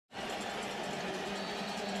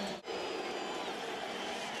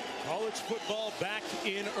College football back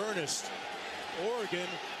in earnest. Oregon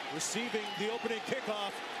receiving the opening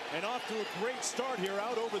kickoff and off to a great start here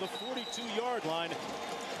out over the 42-yard line.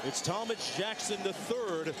 It's Talmadge Jackson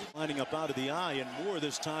III lining up out of the eye, and Moore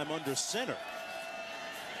this time under center.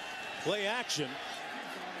 Play action,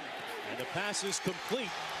 and the pass is complete.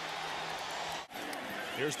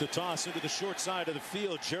 Here's the toss into the short side of the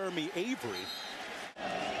field. Jeremy Avery.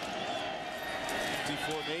 Empty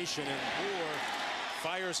formation, and Moore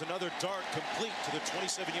fires another dart complete to the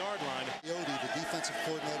 27-yard line. Yodi, the defensive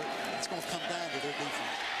coordinator, it's going to come down to their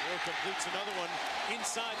defense. Moore completes another one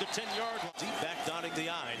inside the 10-yard line. Deep back dotting the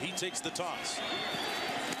I, and he takes the toss.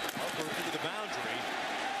 Upper into the boundary.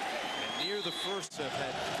 And near the first have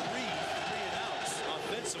had three and outs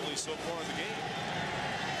offensively so far in the game.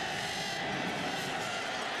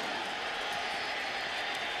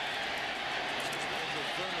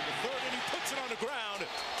 Thurmond the third, and he puts it on the ground.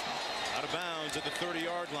 Out of bounds at the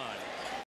 30-yard line.